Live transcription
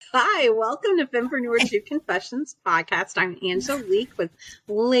Hi, welcome to Fempreneur True Confessions podcast. I'm Angelique with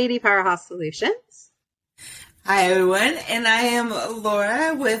Lady Powerhouse Solutions. Hi, everyone, and I am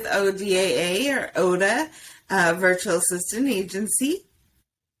Laura with ODAA, or ODA, Virtual Assistant Agency.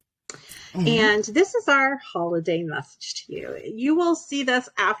 And this is our holiday message to you. You will see this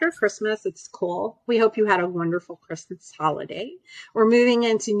after Christmas. It's cool. We hope you had a wonderful Christmas holiday. We're moving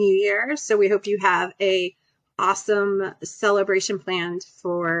into New Year, so we hope you have a awesome celebration planned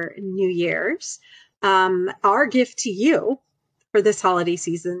for New Year's. Our gift to you for this holiday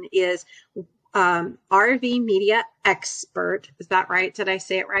season is RV Media Expert. Is that right? Did I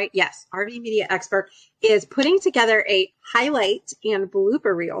say it right? Yes. RV Media Expert is putting together a highlight and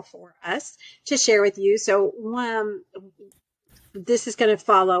blooper reel for us to share with you. So this is going to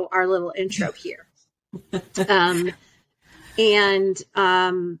follow our little intro here.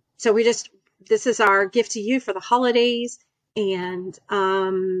 So this is our gift to you for the holidays. And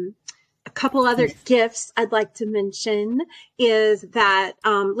a couple other gifts I'd like to mention is that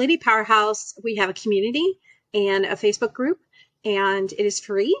Lady Powerhouse, we have a community and a Facebook group, and it is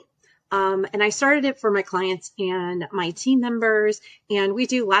free. And I started it for my clients and my team members, and we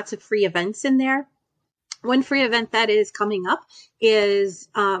do lots of free events in there. One free event that is coming up is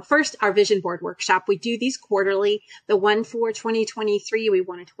first our vision board workshop. We do these quarterly. The one for 2023, we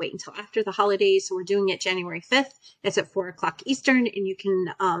wanted to wait until after the holidays, so we're doing it January 5th. It's at 4:00 Eastern, and you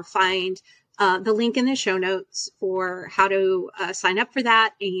can find the link in the show notes for how to sign up for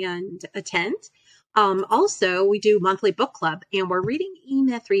that and attend. Also, we do monthly book club, and we're reading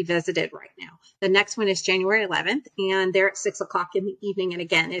E-Myth Revisited right now. The next one is January 11th, and they're at 6:00 in the evening. And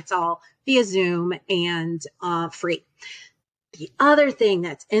again, it's all via Zoom and free. The other thing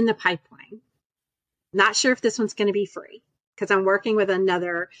that's in the pipeline, not sure if this one's going to be free, because I'm working with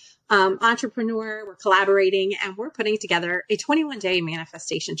another entrepreneur. We're collaborating, and we're putting together a 21-day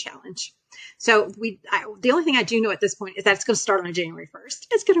manifestation challenge. So the only thing I do know at this point is that it's going to start on January 1st.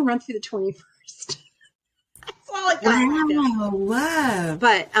 It's going to run through the 21st. That's all I got. Wow.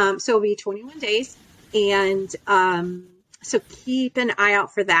 But so it'll be 21 days, and so keep an eye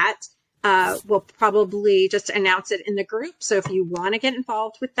out for that. We'll probably just announce it in the group. So if you want to get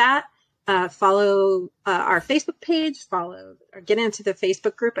involved with that, follow our Facebook page, or get into the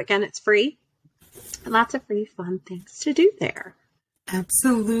Facebook group. Again, it's free. Lots of free fun things to do there.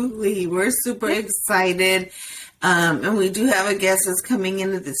 Absolutely. We're super excited. And we do have a guest that's coming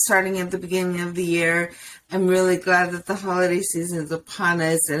in starting at the beginning of the year. I'm really glad that the holiday season is upon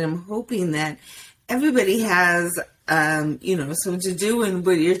us, and I'm hoping that everybody has, something to do and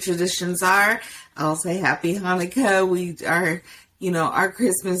what your traditions are. I'll say happy Hanukkah. Our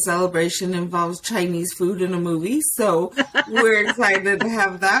Christmas celebration involves Chinese food and a movie, so we're excited to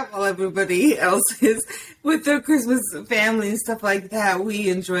have that while everybody else is with their Christmas family and stuff like that. We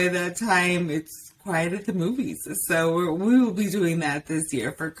enjoy that time. It's quiet at the movies, so we will be doing that this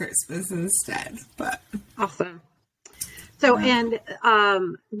year for Christmas instead. But awesome. So, and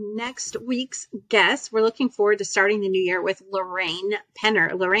next week's guest, we're looking forward to starting the new year with Lorraine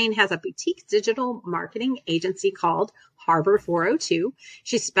Penner. Lorraine has a boutique digital marketing agency called Harbor 402.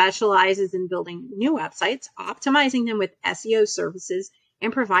 She specializes in building new websites, optimizing them with SEO services,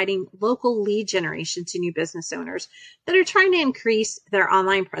 and providing local lead generation to new business owners that are trying to increase their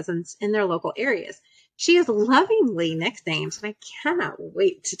online presence in their local areas. She is lovingly nicknamed, and I cannot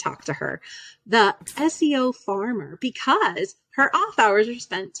wait to talk to her, the SEO farmer, because her off hours are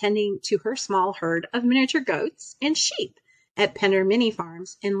spent tending to her small herd of miniature goats and sheep at Penner Mini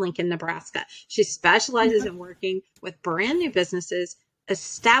Farms in Lincoln, Nebraska. She specializes in working with brand new businesses,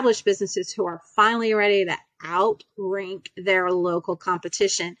 established businesses who are finally ready to outrank their local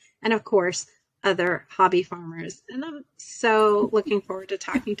competition, and of course, other hobby farmers. And I'm so looking forward to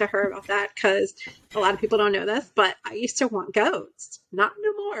talking to her about that, because a lot of people don't know this, but I used to want goats. Not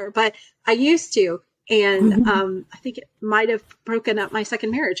no more, but I used to. And I think it might have broken up my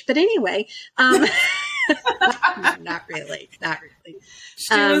second marriage. But anyway, not really.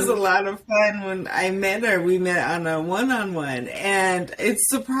 She was a lot of fun when I met her. We met on a one-on-one, and it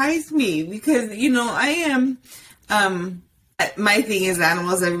surprised me because, I am, my thing is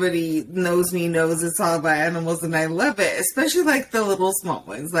animals. Everybody knows it's all about animals, and I love it, especially like the little small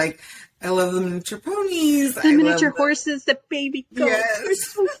ones. Like, I love the miniature ponies. The miniature horses, the baby goats. Yes. They're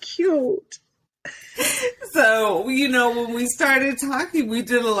so cute. So, when we started talking, we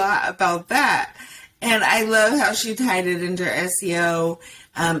did a lot about that. And I love how she tied it into SEO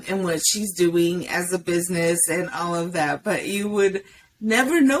and what she's doing as a business and all of that. But you would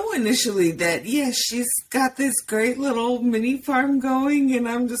never know initially that, yes, she's got this great little mini farm going, and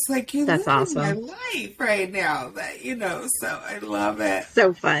I'm just like, you're That's living my awesome. life right now. That, you know, so I love it.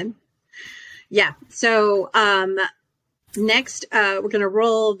 So fun. Yeah. So next, we're going to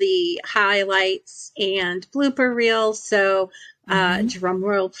roll the highlights and blooper reel. So drum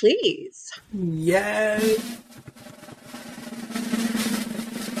roll, please. Yes.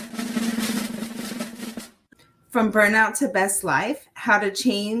 From burnout to best life, how to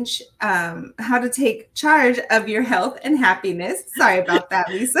take charge of your health and happiness. Sorry about that,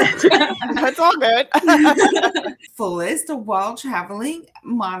 Lisa. That's all good. Fullest while traveling,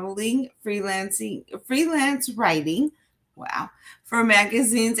 modeling, freelance writing. Wow. For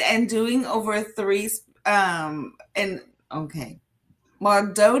magazines and doing over over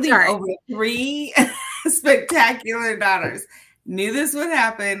 3 spectacular daughters. Knew this would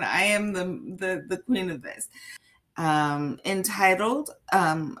happen. I am the queen of this. Entitled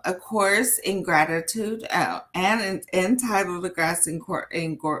A Course in Gratitude and entitled A Course in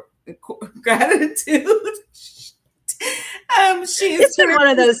Gratitude. It's been one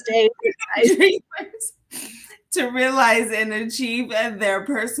of those days. Dreamers to realize and achieve their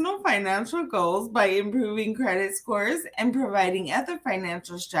personal financial goals by improving credit scores and providing other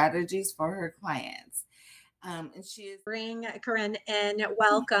financial strategies for her clients. And she is Bring Corinne in.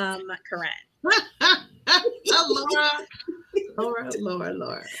 Welcome, Corinne.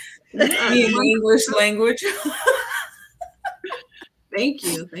 Laura. in English language. Thank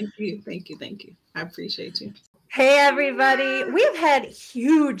you. I appreciate you. Hey, everybody. We've had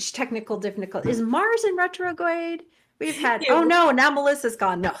huge technical difficulties. Is Mars in retrograde? We've had, oh no, now Melissa's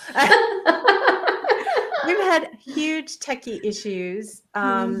gone. No. We've had huge techie issues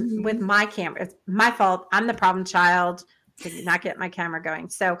with my camera. It's my fault. I'm the problem child to not get my camera going.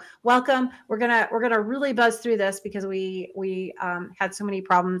 So welcome. We're gonna really buzz through this because we had so many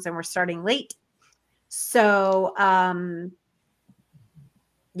problems and we're starting late. So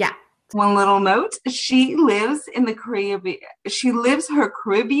yeah. One little note, she lives in the Caribbean. She lives her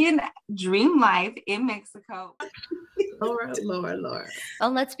Caribbean dream life in Mexico. Laura.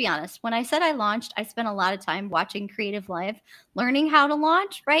 Well, let's be honest. When I said I launched, I spent a lot of time watching Creative Live, learning how to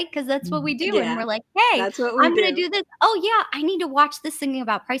launch, right? Because that's what we do. Yeah, and we're like, hey, I'm going to do this. Oh, yeah, I need to watch this thing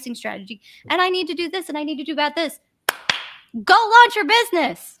about pricing strategy. And I need to do this and I need to do about this. Go launch your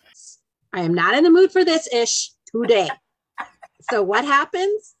business. I am not in the mood for this ish today. So what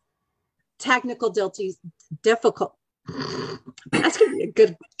happens? Technical difficult. That's gonna be a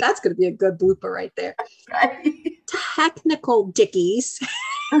good blooper right there. Right. Technical dickies.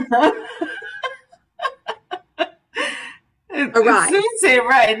 It suits it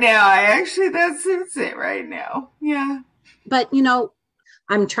right now. That suits it right now. Yeah. But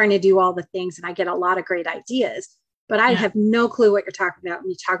I'm trying to do all the things and I get a lot of great ideas, but I have no clue what you're talking about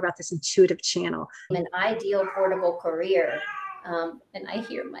when you talk about this intuitive channel. An ideal portable career. And I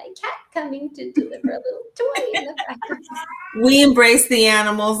hear my cat coming to deliver a little toy in the background. We embrace the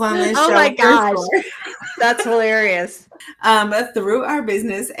animals on this show. Oh my gosh. That's hilarious. Through our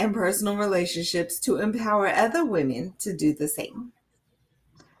business and personal relationships to empower other women to do the same.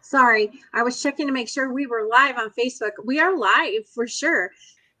 Sorry, I was checking to make sure we were live on Facebook. We are live for sure.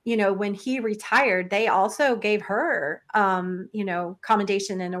 When he retired, they also gave her,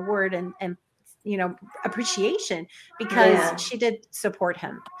 commendation and award and appreciation because she did support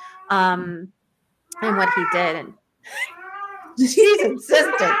him and what he did. And she's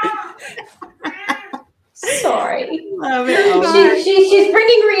insistent. Sorry. Love it. She's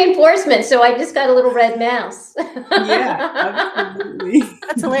bringing reinforcement, so I just got a little red mouse. Yeah, absolutely.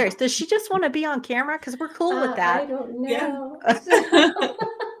 That's hilarious. Does she just want to be on camera? Because we're cool with that. I don't know. Yeah.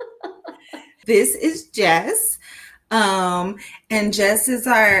 This is Jess. And Jess is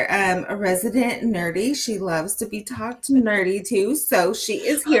our resident nerdy. She loves to be talked nerdy too, so she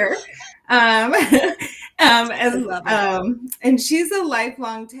is here. And she's a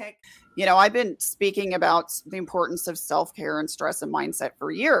lifelong tech. I've been speaking about the importance of self-care and stress and mindset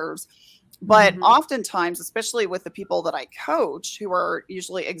for years, but oftentimes, especially with the people that I coach, who are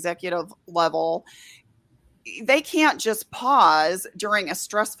usually executive level, they can't just pause during a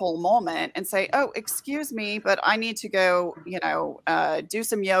stressful moment and say, oh, excuse me, but I need to go, do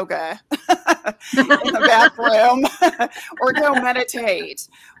some yoga in the bathroom or go meditate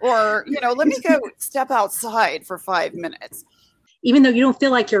or, let me go step outside for 5 minutes. Even though you don't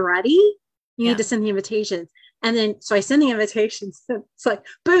feel like you're ready, you need to send the invitations. And then, so I send the invitations. So it's like,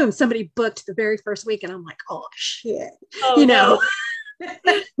 boom, somebody booked the very first week. And I'm like, oh shit,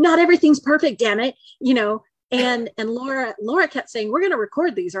 not everything's perfect, damn it. And Laura kept saying, we're going to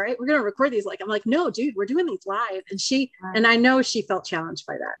record these, right? We're going to record these. Like, I'm like, no, dude, we're doing these live. And I know she felt challenged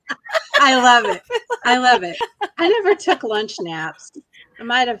by that. I love it. I love it. I never took lunch naps. I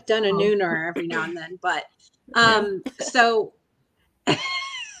might have done a nooner every now and then, but so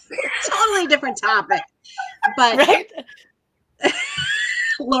totally different topic. But right?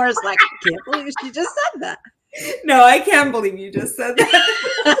 Laura's like, I can't believe she just said that. No, I can't believe you just said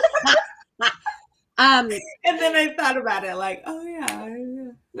that. And then I thought about it like, oh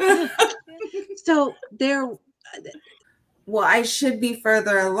yeah. So there. Well, I should be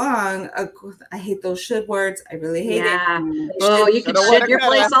further along. I hate those should words. I really hate it. Oh, you can should your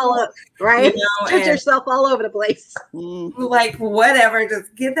place all up, right? You know, should yourself all over the place. Like whatever,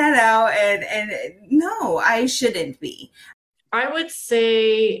 just get that out. And no, I shouldn't be. I would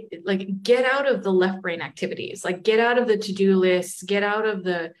say, like, get out of the left brain activities. Like, get out of the to-do list. Get out of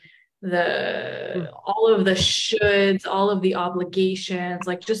the all of the shoulds, all of the obligations.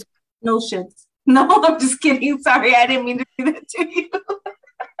 Like, just no shoulds. No, I'm just kidding. Sorry, I didn't mean to do that to you.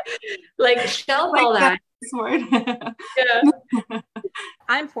 Like, shelf all that. Word. Yeah.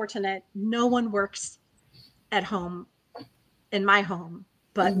 I'm fortunate. No one works at home in my home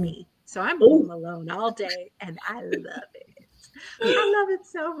but me. So I'm home alone all day, and I love it. I love it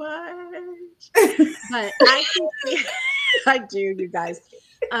so much. But I do, you guys.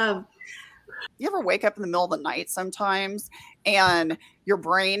 You ever wake up in the middle of the night sometimes and your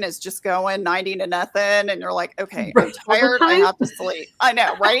brain is just going 90 to nothing and you're like, okay, I'm tired, I have to sleep. I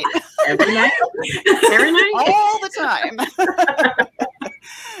know, right? Every night? Every night? All the time.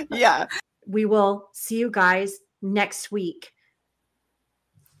 Yeah. We will see you guys next week.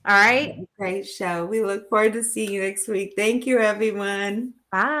 All right. Great show. We look forward to seeing you next week. Thank you, everyone.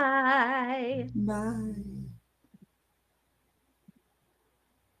 Bye. Bye.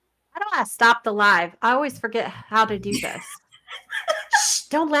 How do I stop the live? I always forget how to do this. Shh,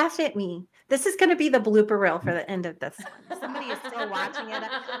 don't laugh at me. This is going to be the blooper reel for the end of this. Somebody is still watching it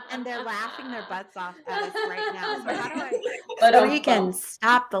and they're laughing their butts off at us right now. So how do I freaking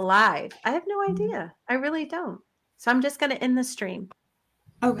stop the live? I have no idea. I really don't. So I'm just going to end the stream.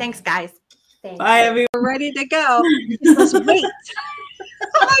 Okay. Thanks, guys. Bye, everyone. We're ready to go. Let's wait.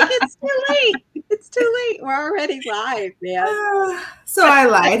 Like, it's too late. It's too late. We're already live, man. So I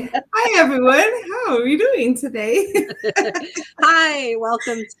lied. Hi, everyone. How are we doing today? Hi,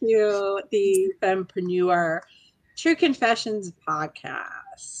 welcome to the Fempreneur True Confessions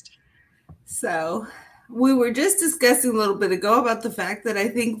podcast. So we were just discussing a little bit ago about the fact that I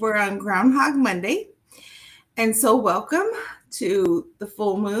think we're on Groundhog Monday. And so welcome to the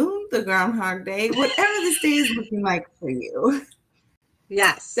full moon, the Groundhog Day, whatever this day is looking like for you.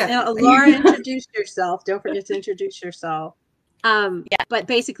 Yes. Laura, introduce yourself. Don't forget to introduce yourself. Yeah. But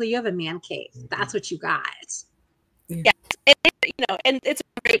basically, you have a man cave. That's what you got. Yeah. And it's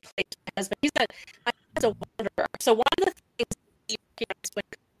a great place. My husband, he's a wanderer. So one of the things he recognized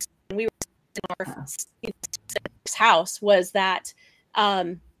when we were in our house was that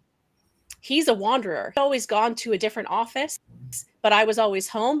he's a wanderer. He's always gone to a different office, but I was always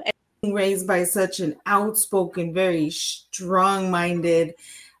home. Raised by such an outspoken, very strong-minded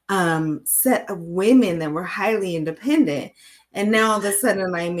set of women that were highly independent. And now all of a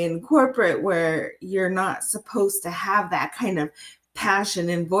sudden I'm in corporate where you're not supposed to have that kind of passion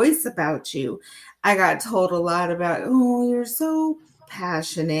and voice about you. I got told a lot about, oh, you're so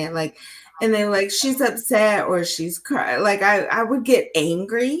passionate. Like, and they're like, she's upset or she's crying. Like I would get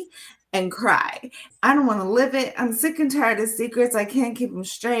angry and cry. I don't want to live it. I'm sick and tired of secrets. I can't keep them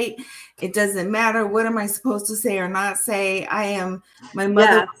straight. It doesn't matter. What am I supposed to say or not say? I am my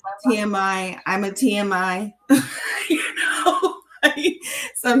mother. Yeah. TMI. I'm a TMI.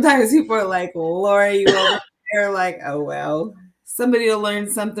 Sometimes people are like, Laura, you over there? Like, oh well, somebody will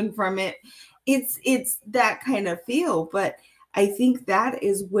learn something from it. It's that kind of feel, but I think that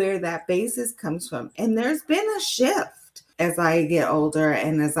is where that basis comes from. And there's been a shift as I get older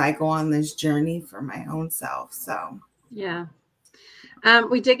and as I go on this journey for my own self. So, yeah.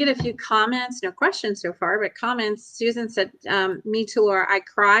 We did get a few comments, no questions so far, but comments. Susan said, me too, Laura, I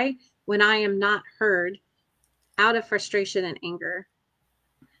cry when I am not heard out of frustration and anger.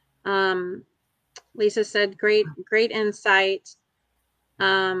 Lisa said, great insight.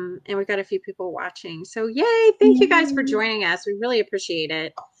 And we've got a few people watching. So yay. Thank you guys for joining us. We really appreciate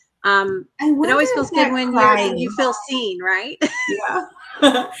it. It always feels good when you feel seen, right? Yeah.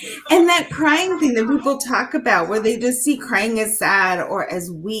 And that crying thing that people talk about where they just see crying as sad or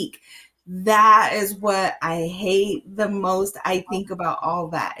as weak, that is what I hate the most. I think about all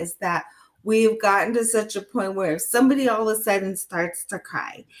that is that we've gotten to such a point where if somebody all of a sudden starts to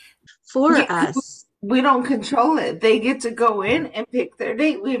cry for us, we don't control it. They get to go in and pick their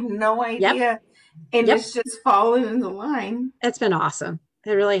date. We have no idea. And it's just fallen in the line. It's been awesome.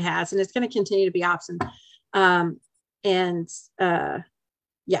 It really has. And it's going to continue to be awesome.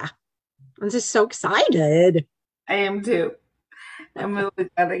 Yeah, I'm just so excited. I am too. I'm really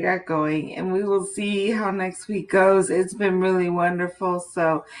glad I got going, and we will see how next week goes. It's been really wonderful.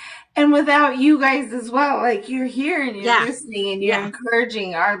 So, and without you guys as well, like you're here and you're listening and you're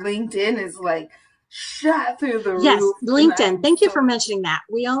encouraging. Our LinkedIn is like shot through the roof. Yes, LinkedIn. Thank you for mentioning that.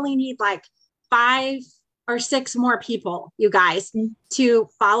 We only need like 5 or 6 more people, you guys, to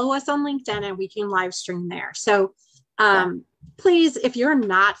follow us on LinkedIn, and we can live stream there. So, please, if you're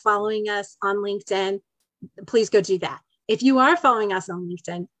not following us on LinkedIn, please go do that. If you are following us on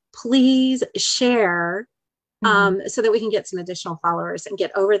LinkedIn, please share so that we can get some additional followers and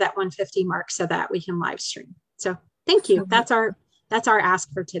get over that 150 mark so that we can live stream. So thank you. That's our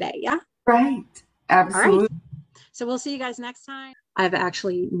ask for today. Yeah. Right. Absolutely. All right. So we'll see you guys next time. I've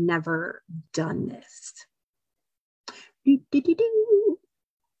actually never done this.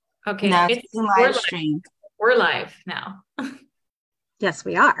 Okay. Now it's live stream. We're live now. Yes,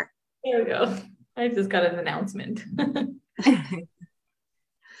 we are. There we go. I just got an announcement.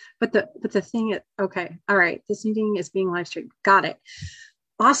 But the thing is, okay, all right, this meeting is being live streamed. Got it.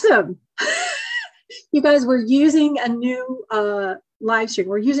 Awesome. You guys, we're using a new live stream.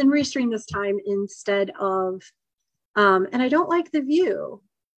 We're using Restream this time instead of, and I don't like the view.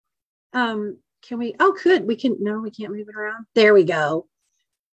 Can we, oh, good. We can't move it around. There we go.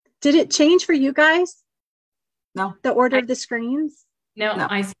 Did it change for you guys? No. The order of the screens? No,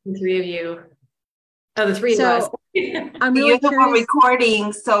 I see the 3 of you. Oh, the 3 of us. I'm really curious.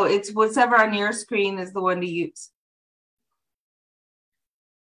 Recording, so it's whatever on your screen is the one to use.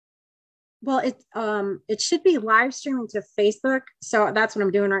 Well, it should be live streaming to Facebook. So that's what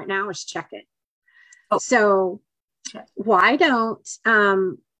I'm doing right now is check it. Oh. So why don't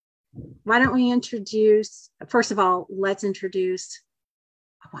we introduce, first of all, let's introduce,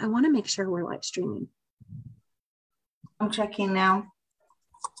 I want to make sure we're live streaming. I'm checking now.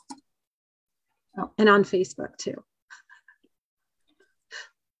 Oh, and on Facebook too.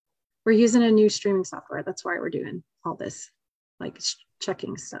 We're using a new streaming software. That's why we're doing all this, like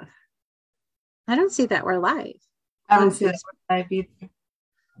checking stuff. I don't see that we're live. I don't see that we're live either.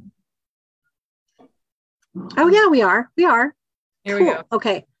 Oh yeah, we are. We are. Here we go.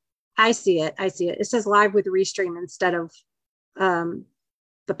 Okay. I see it. It says live with Restream instead of the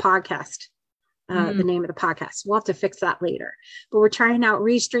podcast. The name of the podcast. We'll have to fix that later. But we're trying out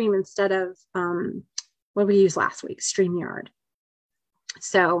Restream instead of what we used last week, StreamYard.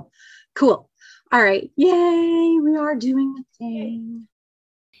 So cool. All right. Yay. We are doing the thing.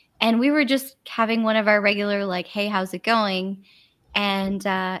 And we were just having one of our regular, like, hey, how's it going? And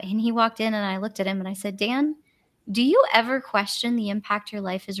he walked in and I looked at him and I said, Dan, do you ever question the impact your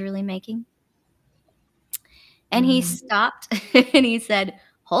life is really making? And he stopped and he said,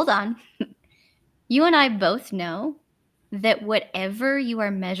 hold on. You and I both know that whatever you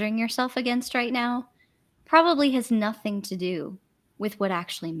are measuring yourself against right now probably has nothing to do with what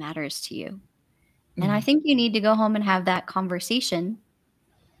actually matters to you. And I think you need to go home and have that conversation.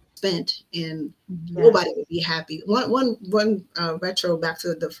 Spent and nobody would be happy. One retro back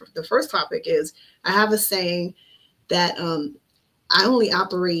to the first topic is I have a saying that I only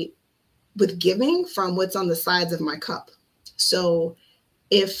operate with giving from what's on the sides of my cup. So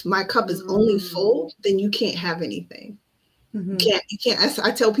if my cup is only full, then you can't have anything. You can't.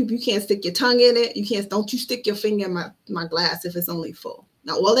 I tell people you can't stick your tongue in it. Don't you stick your finger in my glass if it's only full.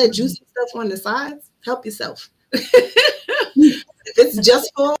 Now all that juicy stuff on the sides, help yourself. If it's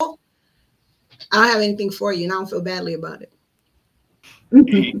just full, I don't have anything for you, and I don't feel badly about it.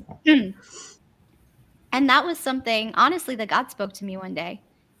 And that was something, honestly, that God spoke to me one day.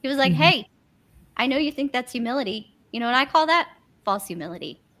 He was like, hey, I know you think that's humility. You know what I call that? False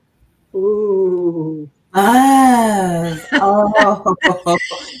humility. Ooh. Oh,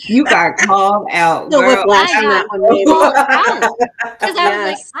 you got called out, girl. Because I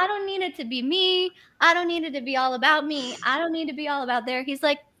was like, I don't need it to be me. I don't need it to be all about me. I don't need to be all about there. He's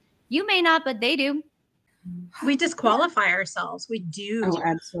like, you may not, but they do. We disqualify ourselves. We do. Oh,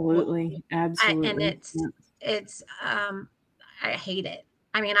 absolutely. Absolutely. And it's I hate it.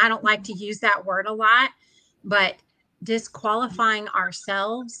 I mean, I don't like to use that word a lot, but disqualifying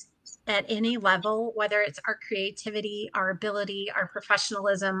ourselves at any level, whether it's our creativity, our ability, our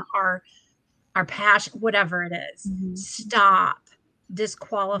professionalism, our passion, whatever it is, stop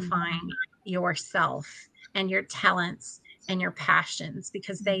disqualifying yourself and your talents and your passions,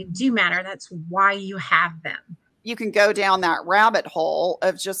 because they do matter. That's why you have them. You can go down that rabbit hole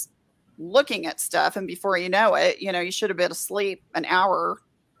of just looking at stuff. And before you know it, you should have been asleep an hour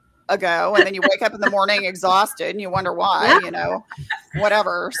ago. And then you wake up in the morning exhausted and you wonder why,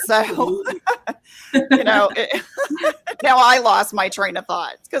 whatever. So, now I lost my train of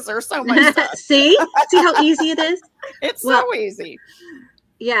thought because there's so much stuff. See how easy it is? It's so easy.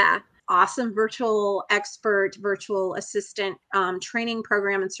 Yeah. Awesome virtual expert, virtual assistant training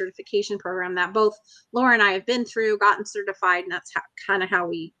program and certification program that both Laura and I have been through, gotten certified, and that's how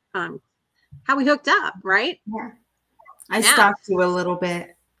we hooked up, right? Yeah. I stalked you a little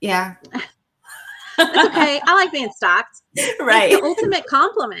bit. Yeah. It's okay. I like being stalked. Right. It's the ultimate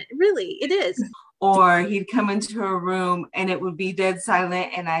compliment. Really, it is. Or he'd come into a room and it would be dead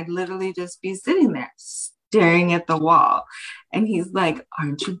silent and I'd literally just be sitting there staring at the wall. And he's like,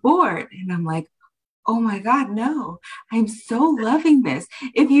 aren't you bored? And I'm like, oh my God, no, I'm so loving this.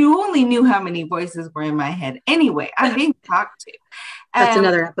 If you only knew how many voices were in my head. Anyway, I'm being talked to. That's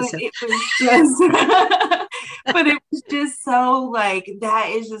another episode. But it was just so like, that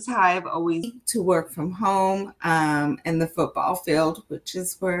is just how I've always to work from home and the football field, which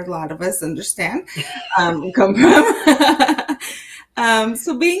is where a lot of us understand come from.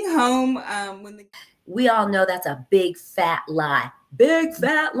 So being home we all know that's a big fat lie. Big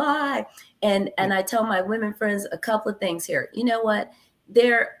fat lie. And I tell my women friends a couple of things here. You know what?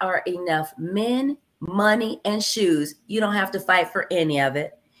 There are enough men, money, and shoes. You don't have to fight for any of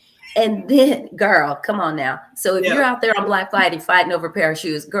it. And then, girl, come on now. So if you're out there on Black Friday fighting over a pair of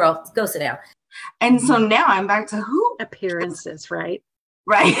shoes, girl, go sit down. And so now I'm back to appearances, right?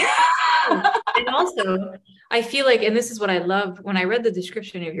 Right. And also, I feel like, and this is what I love, when I read the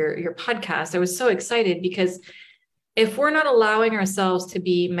description of your podcast, I was so excited because if we're not allowing ourselves to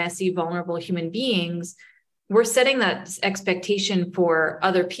be messy, vulnerable human beings, we're setting that expectation for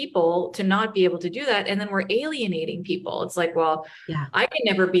other people to not be able to do that. And then we're alienating people. It's like, well, I can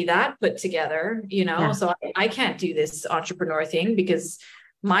never be that put together, so I can't do this entrepreneur thing because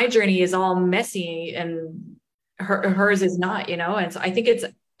my journey is all messy and hers is not, And so I think it's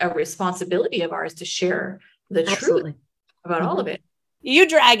a responsibility of ours to share the truth about all of it. You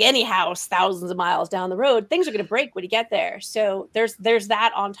drag any house thousands of miles down the road, things are going to break when you get there. So there's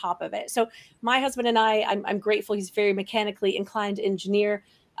that on top of it. So my husband and I'm grateful. He's very mechanically inclined engineer.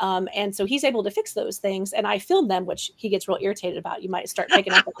 And so he's able to fix those things. And I film them, which he gets real irritated about. You might start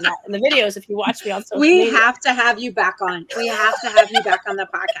picking up on that in the videos if you watch me on social media. We have to have you back on. We have to have you back on the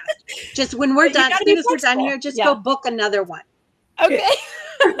podcast. Just when we're done, as soon as we're done here, just go book another one. Okay.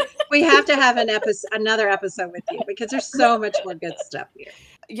 We have to have another episode with you because there's so much more good stuff here.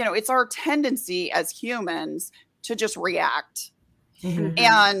 It's our tendency as humans to just react. Mm-hmm.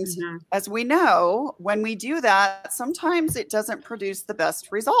 And as we know, when we do that, sometimes it doesn't produce the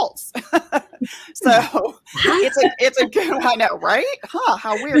best results. So it's a good, I know, right? Huh?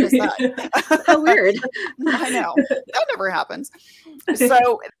 How weird is that? How weird. I know. That never happens.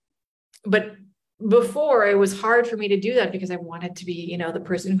 So, but before it was hard for me to do that because I wanted to be, the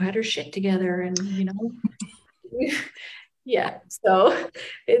person who had her shit together and, yeah. So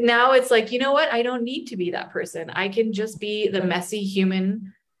now it's like, you know what? I don't need to be that person. I can just be the messy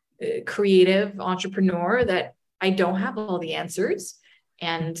human, creative entrepreneur that I don't have all the answers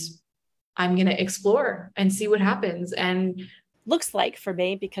and I'm going to explore and see what happens. And looks like for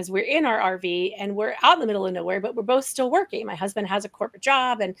me, because we're in our RV and we're out in the middle of nowhere, but we're both still working. My husband has a corporate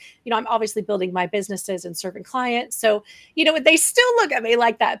job and, I'm obviously building my businesses and serving clients. So, they still look at me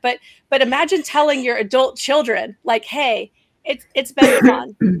like that. But imagine telling your adult children like, hey, it's been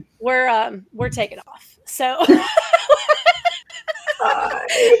fun. We're taking off. So like,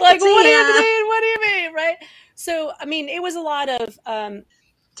 what do you mean? What do you mean? Right. So, it was a lot of,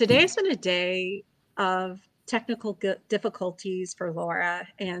 today's been a day of technical difficulties for Laura,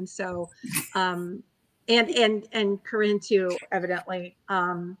 and so and Corinne too, evidently.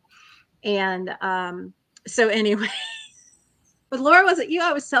 So anyway, but Laura wasn't you.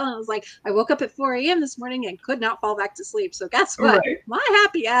 I was telling, I was like, I woke up at 4 a.m. this morning and could not fall back to sleep. So guess what? Right. My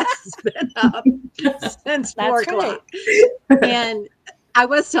happy ass has been up since 4 o'clock. And I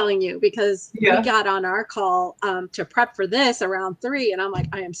was telling you because we got on our call to prep for this around 3, and I'm like,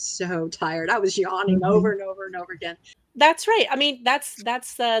 I am so tired. I was yawning over and over and over again. That's right. That's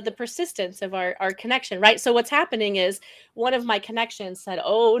the persistence of our connection, right? So what's happening is one of my connections said,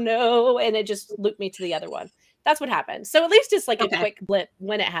 "Oh no," and it just looped me to the other one. That's what happened. So at least it's like a quick blip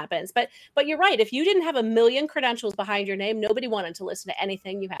when it happens. But you're right. If you didn't have a million credentials behind your name, nobody wanted to listen to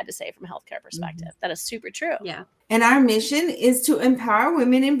anything you had to say from a healthcare perspective. Mm-hmm. That is super true. Yeah. And our mission is to empower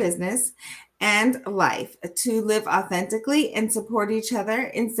women in business and life to live authentically and support each other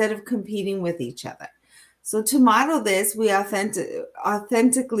instead of competing with each other. So to model this, we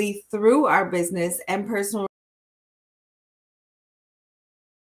authentically through our business and personal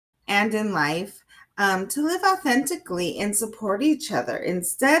and in life, to live authentically and support each other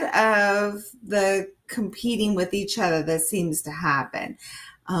instead of the competing with each other that seems to happen.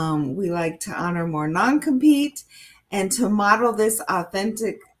 We like to honor more non-compete and to model this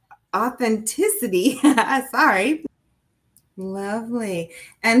authenticity. Sorry. Lovely.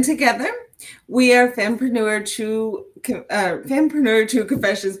 And together, we are Fempreneur True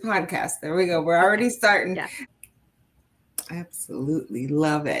Confessions podcast. There we go. We're already starting. Yeah. Absolutely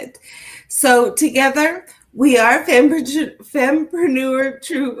love it. So together, we are Fempreneur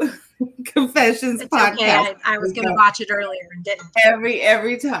True Confessions podcast. Okay. I was going to watch it earlier and didn't.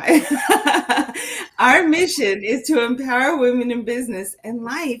 Every time. Our mission is to empower women in business and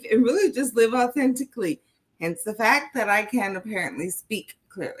life and really just live authentically. Hence the fact that I can apparently speak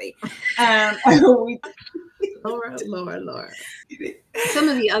clearly. Lord. Some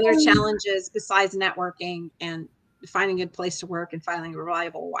of the other challenges besides networking and finding a good place to work and finding a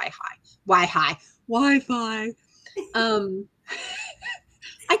reliable Wi-Fi.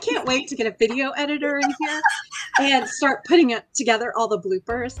 I can't wait to get a video editor in here and start putting together all the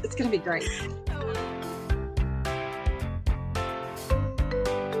bloopers. It's going to be great.